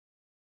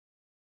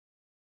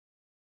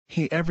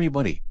Hey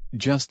everybody,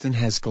 Justin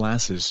has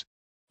glasses.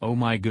 Oh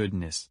my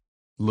goodness.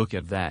 Look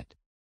at that.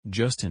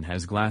 Justin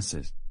has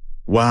glasses.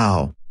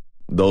 Wow.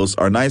 Those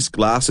are nice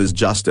glasses,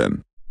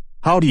 Justin.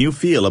 How do you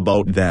feel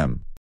about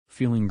them?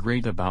 Feeling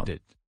great about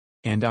it.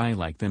 And I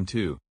like them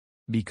too.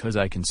 Because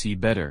I can see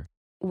better.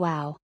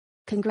 Wow.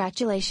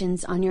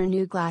 Congratulations on your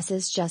new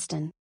glasses,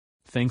 Justin.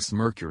 Thanks,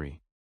 Mercury.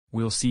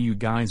 We'll see you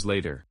guys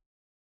later.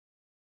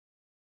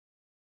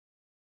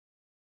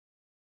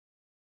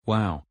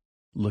 Wow.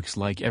 Looks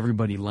like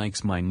everybody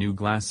likes my new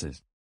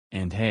glasses.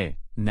 And hey,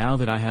 now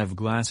that I have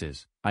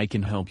glasses, I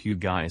can help you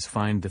guys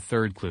find the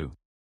third clue.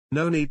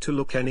 No need to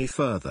look any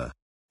further.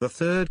 The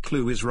third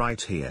clue is right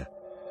here.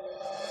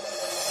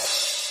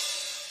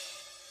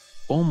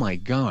 Oh my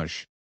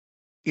gosh.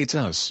 It's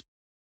us.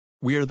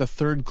 We're the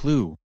third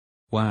clue.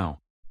 Wow.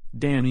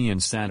 Danny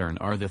and Saturn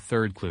are the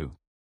third clue.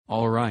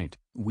 Alright,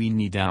 we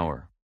need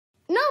our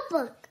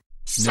Notebook.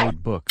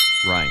 notebook,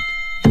 right.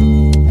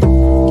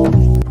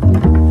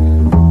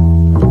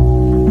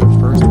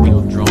 First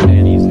we'll draw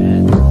Danny's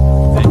head,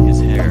 then his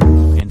hair,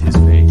 and his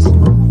face.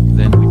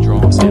 Then we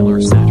draw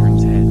Sailor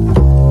Saturn's head,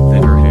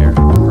 then her hair,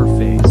 her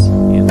face,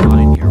 and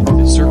line here with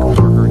a circle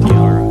for her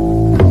tiara.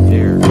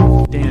 There,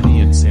 Danny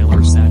and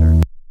Sailor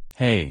Saturn.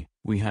 Hey,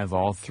 we have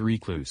all three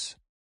clues.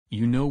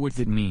 You know what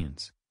that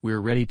means.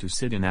 We're ready to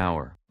sit in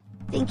our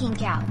Thinking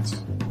couch.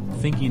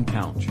 thinking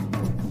couch.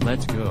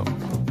 Let's go.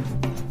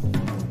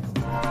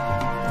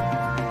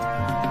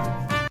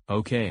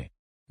 Okay.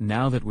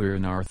 Now that we're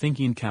in our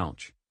thinking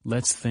couch,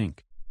 let's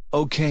think.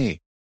 Okay.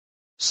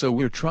 So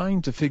we're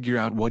trying to figure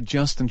out what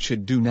Justin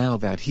should do now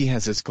that he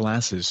has his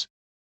glasses.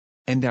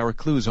 And our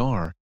clues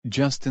are,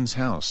 Justin's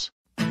house.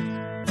 A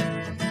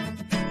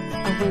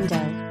window.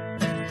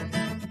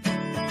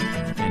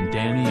 And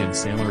Danny and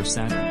Sailor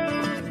Saturn.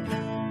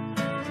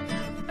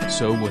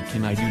 So what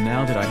can I do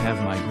now that I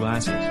have my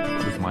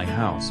glasses, with my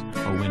house,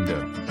 a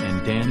window,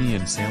 and Danny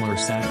and Sailor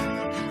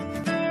Saturn?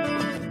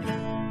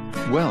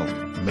 Well,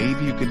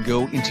 maybe you could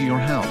go into your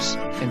house,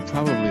 and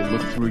probably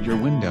look through your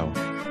window.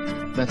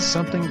 That's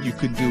something you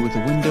could do with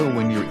a window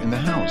when you're in the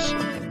house.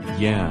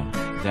 Yeah,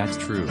 that's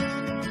true.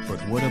 But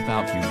what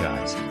about you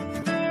guys?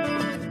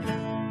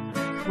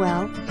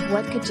 Well,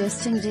 what could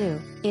Justin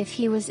do, if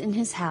he was in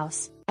his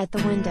house, at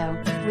the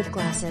window, with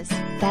glasses?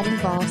 That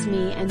involves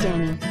me and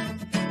Danny.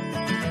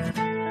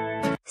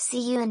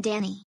 See you and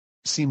Danny.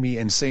 See me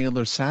and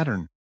Sailor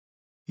Saturn.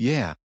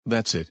 Yeah,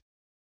 that's it.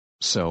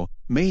 So,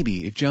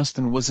 maybe if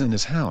Justin was in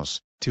his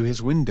house, to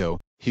his window,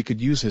 he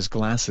could use his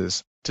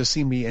glasses, to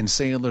see me and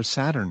Sailor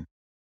Saturn.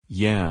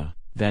 Yeah,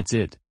 that's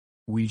it.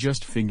 We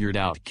just figured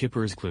out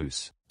Kipper's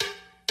clues.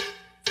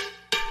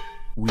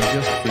 We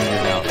just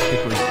figured out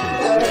Kipper's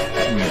clues.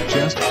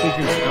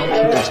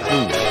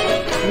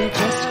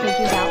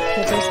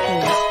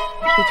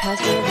 Because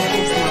we're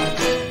really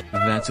smart.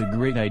 That's a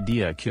great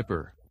idea,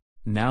 Kipper.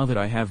 Now that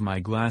I have my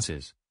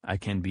glasses, I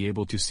can be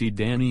able to see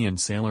Danny and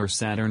Sailor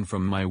Saturn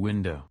from my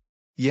window.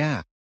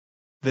 Yeah.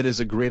 That is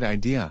a great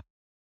idea.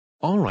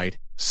 Alright,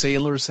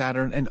 Sailor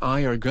Saturn and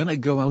I are gonna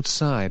go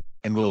outside,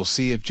 and we'll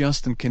see if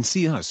Justin can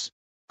see us.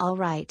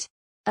 Alright.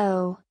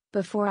 Oh,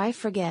 before I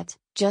forget,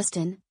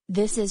 Justin,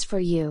 this is for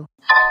you.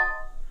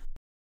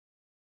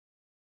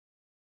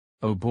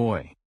 Oh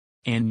boy.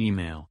 An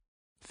email.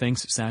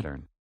 Thanks,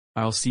 Saturn.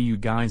 I'll see you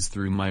guys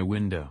through my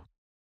window.